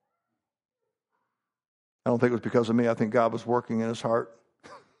dating. I don't think it was because of me. I think God was working in his heart.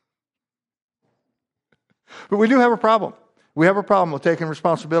 But we do have a problem. We have a problem with taking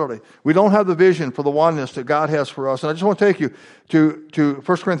responsibility. We don't have the vision for the oneness that God has for us. And I just want to take you to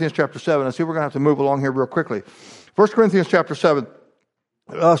 1 Corinthians chapter 7. I see we're going to have to move along here real quickly. 1 Corinthians chapter 7.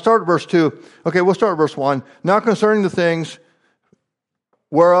 Start at verse 2. Okay, we'll start at verse 1. Now concerning the things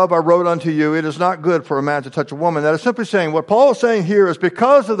whereof I wrote unto you, it is not good for a man to touch a woman. That is simply saying, what Paul is saying here is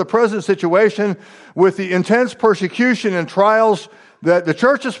because of the present situation with the intense persecution and trials that the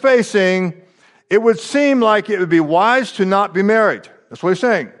church is facing, it would seem like it would be wise to not be married. That's what he's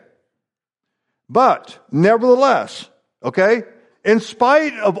saying. But, nevertheless, okay, in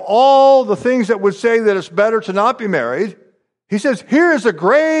spite of all the things that would say that it's better to not be married, he says, here is a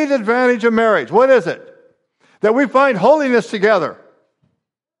great advantage of marriage. What is it? That we find holiness together.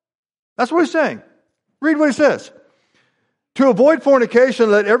 That's what he's saying. Read what he says. To avoid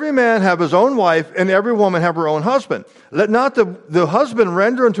fornication, let every man have his own wife, and every woman have her own husband. Let not the husband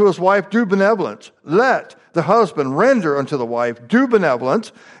render unto his wife due benevolence. Let the husband render unto the wife due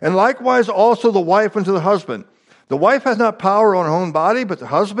benevolence, and likewise also the wife unto the husband. The wife hath not power on her own body, but the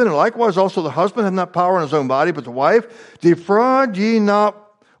husband, and likewise also the husband hath not power on his own body, but the wife. Defraud ye not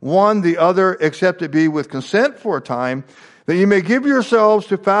one the other, except it be with consent for a time, that ye may give yourselves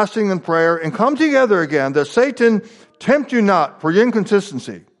to fasting and prayer, and come together again, that Satan tempt you not for your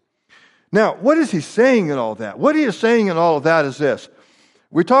inconsistency. Now, what is he saying in all that? What he is saying in all of that is this.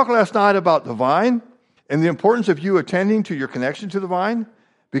 We talked last night about the vine and the importance of you attending to your connection to the vine,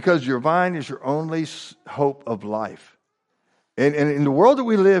 because your vine is your only hope of life. And in the world that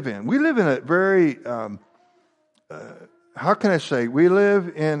we live in a very, how can I say, we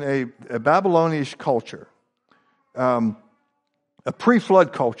live in a Babylonish culture, a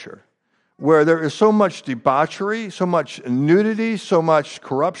pre-flood culture, where there is so much debauchery, so much nudity, so much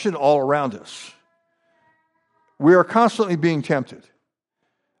corruption all around us. We are constantly being tempted.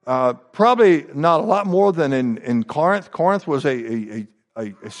 Probably not a lot more than in Corinth. Corinth was a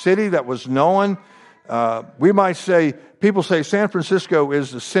city that was known. We might say, people say San Francisco is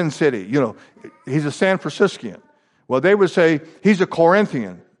the sin city. He's a San Franciscan. Well, they would say he's a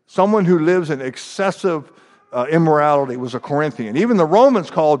Corinthian. Someone who lives in excessive immorality was a Corinthian. Even the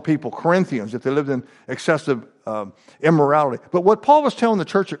Romans called people Corinthians if they lived in excessive immorality. But what Paul was telling the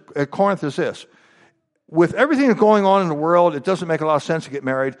church at Corinth is this. with everything that's going on in the world, it doesn't make a lot of sense to get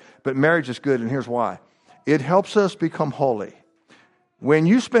married, but marriage is good, and here's why. It helps us become holy. When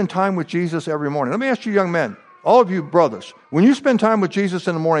you spend time with Jesus every morning, let me ask you young men, all of you brothers, when you spend time with Jesus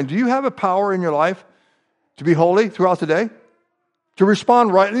in the morning, do you have a power in your life to be holy throughout the day? To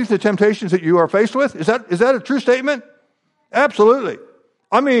respond rightly to the temptations that you are faced with? Is that a true statement? Absolutely.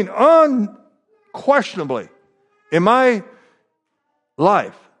 I mean, unquestionably, in my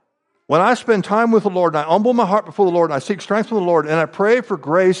life, when I spend time with the Lord and I humble my heart before the Lord and I seek strength from the Lord and I pray for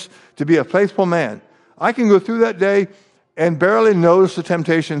grace to be a faithful man, I can go through that day and barely notice the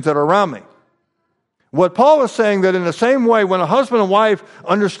temptations that are around me. What Paul is saying, that in the same way, when a husband and wife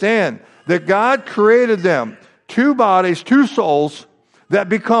understand that God created them, two bodies, two souls that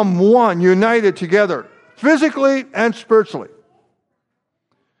become one, united together, physically and spiritually.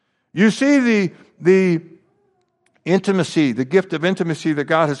 You see the intimacy, the gift of intimacy that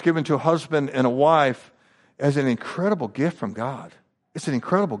God has given to a husband and a wife as an incredible gift from God. It's an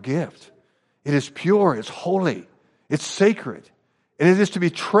incredible gift. It is pure, it's holy, it's sacred, and it is to be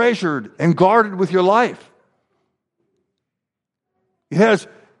treasured and guarded with your life. It has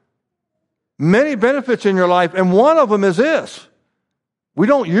many benefits in your life, and one of them is this. We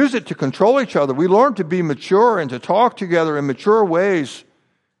don't use it to control each other. We learn to be mature and to talk together in mature ways.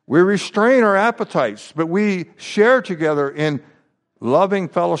 We restrain our appetites, but we share together in loving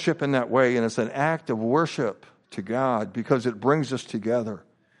fellowship in that way, and it's an act of worship to God because it brings us together.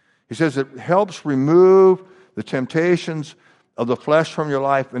 He says it helps remove the temptations of the flesh from your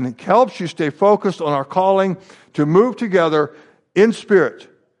life, and it helps you stay focused on our calling to move together in spirit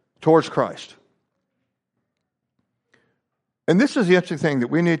towards Christ. And this is the interesting thing that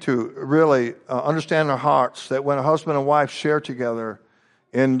we need to really understand in our hearts, that when a husband and wife share together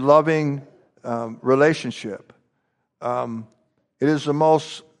in loving relationship, it is the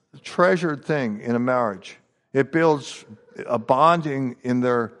most treasured thing in a marriage. It builds a bonding in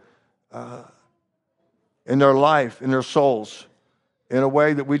their life, in their souls, in a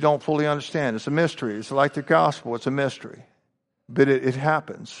way that we don't fully understand. It's a mystery. It's like the gospel. It's a mystery. But it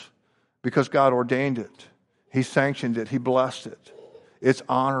happens because God ordained it. He sanctioned it. He blessed it. It's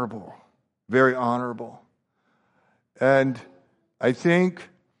honorable, very honorable. And I think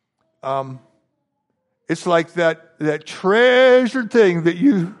it's like that treasured thing that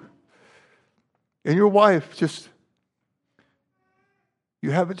you and your wife just,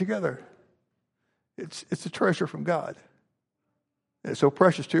 you have it together. It's a treasure from God. And it's so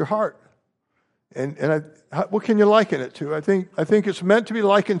precious to your heart. And what can you liken it to? I think it's meant to be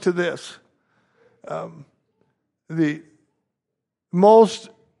likened to this. The most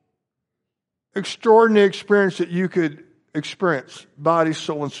extraordinary experience that you could experience, body,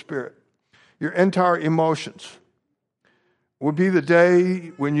 soul, and spirit, your entire emotions, would be the day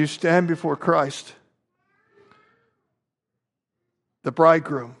when you stand before Christ, the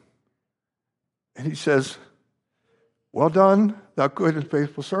bridegroom, and he says, "Well done, thou good and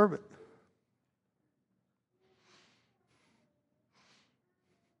faithful servant."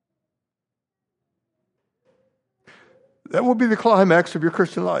 That will be the climax of your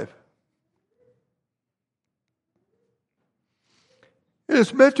Christian life. It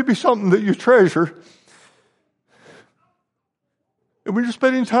is meant to be something that you treasure. And when you're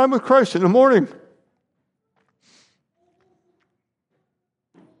spending time with Christ in the morning,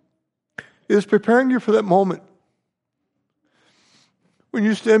 it is preparing you for that moment when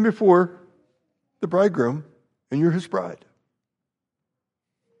you stand before the bridegroom and you're his bride.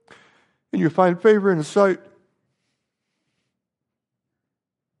 And you find favor in his sight.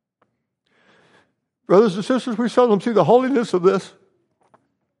 Brothers and sisters, we seldom see the holiness of this.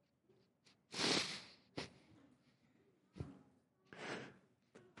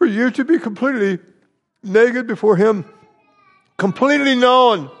 For you to be completely naked before him, completely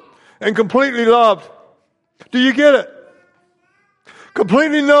known and completely loved. Do you get it?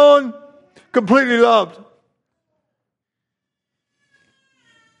 Completely known, completely loved.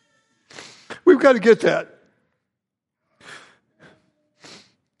 We've got to get that.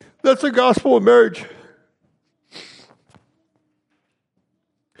 That's the gospel of marriage.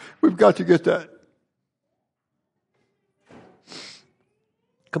 We've got to get that.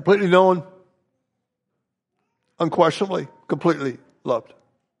 Completely known, unquestionably, completely loved.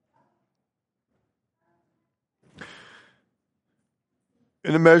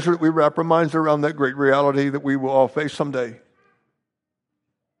 In a measure that we wrap our minds around that great reality that we will all face someday.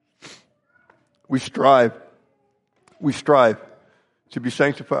 We strive to be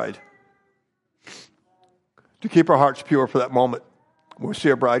sanctified, to keep our hearts pure for that moment when we see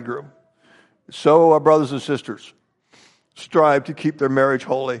our bridegroom. So, our brothers and sisters, strive to keep their marriage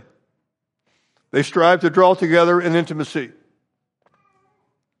holy. They strive to draw together in intimacy.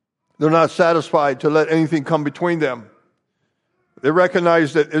 They're not satisfied to let anything come between them. They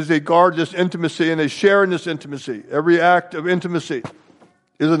recognize that as they guard this intimacy and they share in this intimacy, every act of intimacy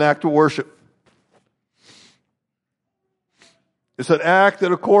is an act of worship. It's an act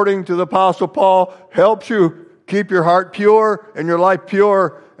that, according to the Apostle Paul, helps you keep your heart pure and your life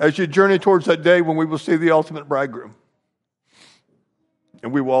pure as you journey towards that day when we will see the ultimate bridegroom.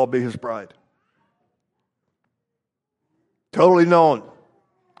 And we will all be his bride. Totally known.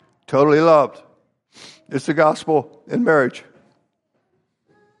 Totally loved. It's the gospel in marriage.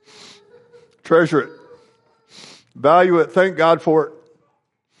 Treasure it. Value it. Thank God for it.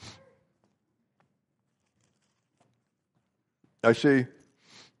 I see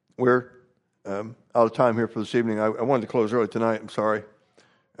we're out of time here for this evening. I wanted to close early tonight. I'm sorry.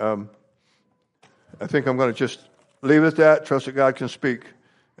 I think I'm going to just leave it at that. Trust that God can speak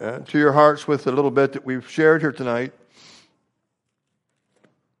to your hearts with the little bit that we've shared here tonight.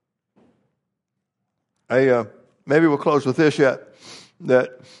 Maybe we'll close with this yet.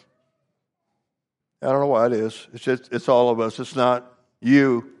 That I don't know why it is. It's all of us. It's not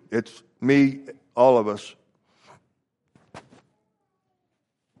you. It's me. All of us.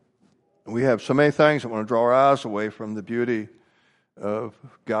 We have so many things that want to draw our eyes away from the beauty of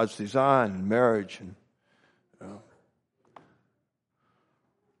God's design and marriage. And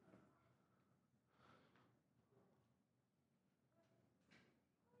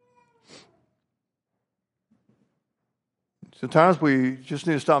sometimes we just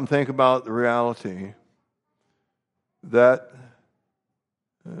need to stop and think about the reality that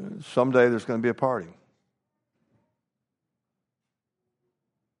someday there's going to be a party.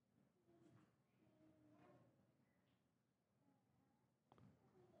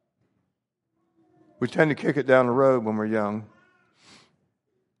 We tend to kick it down the road when we're young.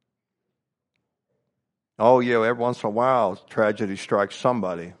 Oh, yeah, every once in a while, tragedy strikes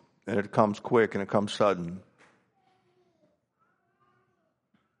somebody, and it comes quick and it comes sudden.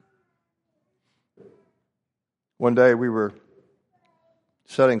 One day we were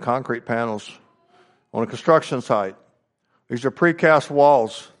setting concrete panels on a construction site. These are precast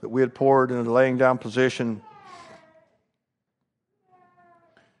walls that we had poured in a laying down position.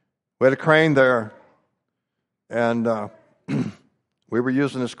 We had a crane there, and we were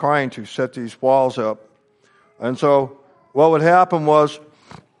using this crane to set these walls up. And so what would happen was,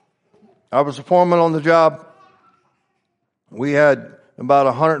 I was a foreman on the job. We had about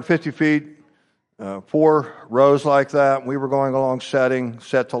 150 feet, 4 rows like that. We were going along set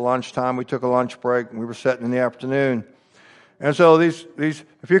to lunchtime. We took a lunch break, and we were setting in the afternoon. And so these,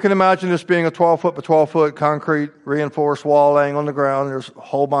 if you can imagine this being a 12-foot by 12-foot concrete reinforced wall laying on the ground, there's a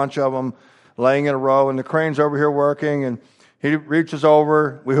whole bunch of them laying in a row, and the crane's over here working, and he reaches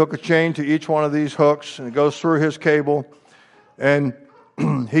over. We hook a chain to each one of these hooks, and it goes through his cable, and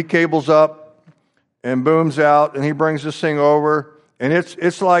he cables up and booms out, and he brings this thing over, and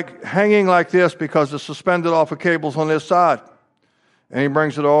it's like hanging like this because it's suspended off of cables on this side. And he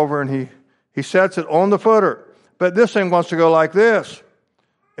brings it over, and he sets it on the footer. But this thing wants to go like this.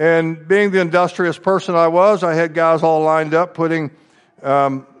 And being the industrious person I was, I had guys all lined up putting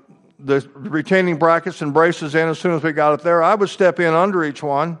the retaining brackets and braces in. As soon as we got it there, I would step in under each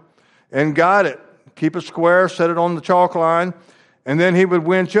one and guide it. Keep it square, set it on the chalk line, and then he would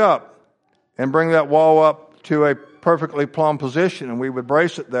winch up and bring that wall up to a perfectly plumb position, and we would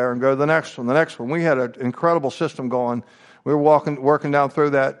brace it there and go to the next one. We had an incredible system going. We were working down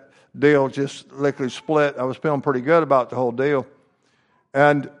through that deal, just lickety split. I was feeling pretty good about the whole deal.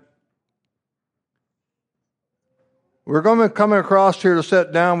 And we're going to come across here to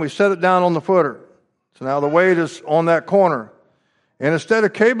set down. We set it down on the footer. So now the weight is on that corner. And instead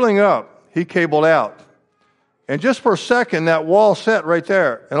of cabling up, he cabled out. And just for a second, that wall set right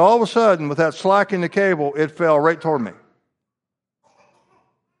there. And all of a sudden, with that slack in the cable, it fell right toward me.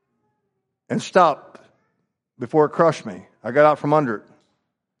 And stopped before it crushed me. I got out from under it.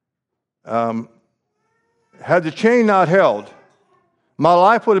 Had the chain not held, my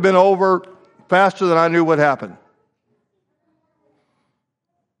life would have been over faster than I knew what happened.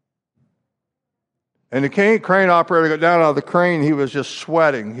 And the crane operator got down out of the crane. He was just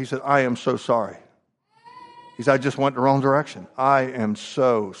sweating. He said, "I am so sorry." He said, "I just went the wrong direction. I am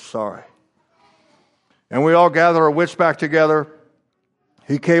so sorry." And we all gathered our wits back together.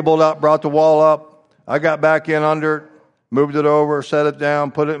 He cabled up, brought the wall up. I got back in under it, moved it over, set it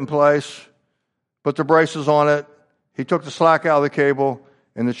down, put it in place, put the braces on it. He took the slack out of the cable,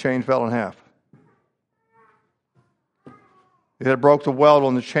 and the chain fell in half. It had broke the weld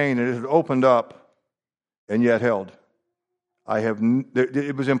on the chain, and it had opened up and yet held.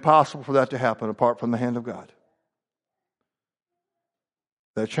 It was impossible for that to happen apart from the hand of God.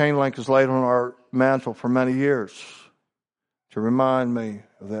 That chain link is laid on our mantle for many years to remind me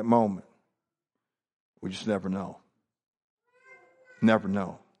of that moment. We just never know. Never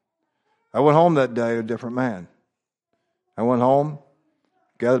know. I went home that day a different man. I went home,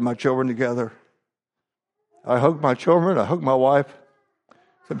 gathered my children together. I hugged my children. I hugged my wife.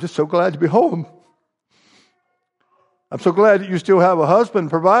 I'm just so glad to be home. I'm so glad that you still have a husband to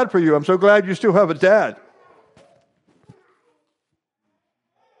provide for you. I'm so glad you still have a dad.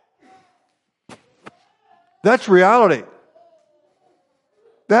 That's reality.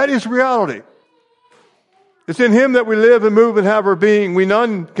 That is reality. It's in Him that we live and move and have our being. We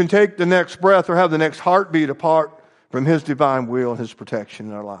none can take the next breath or have the next heartbeat apart from His divine will and His protection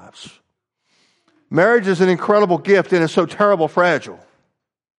in our lives. Marriage is an incredible gift and it's so terrible fragile.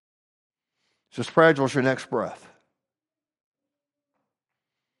 It's as fragile as your next breath.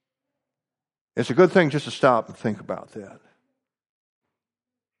 It's a good thing just to stop and think about that.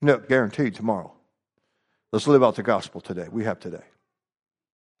 No, guaranteed tomorrow. Let's live out the gospel today. We have today.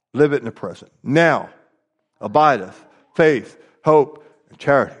 Live it in the present. Now abideth faith, hope, and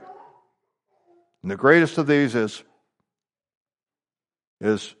charity. And the greatest of these is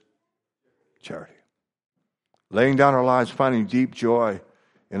charity. Laying down our lives, finding deep joy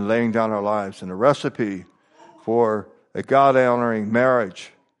in laying down our lives. And the recipe for a God-honoring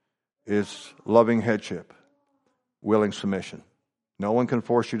marriage is loving headship, willing submission. No one can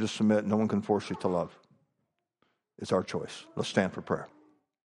force you to submit. No one can force you to love. It's our choice. Let's stand for prayer.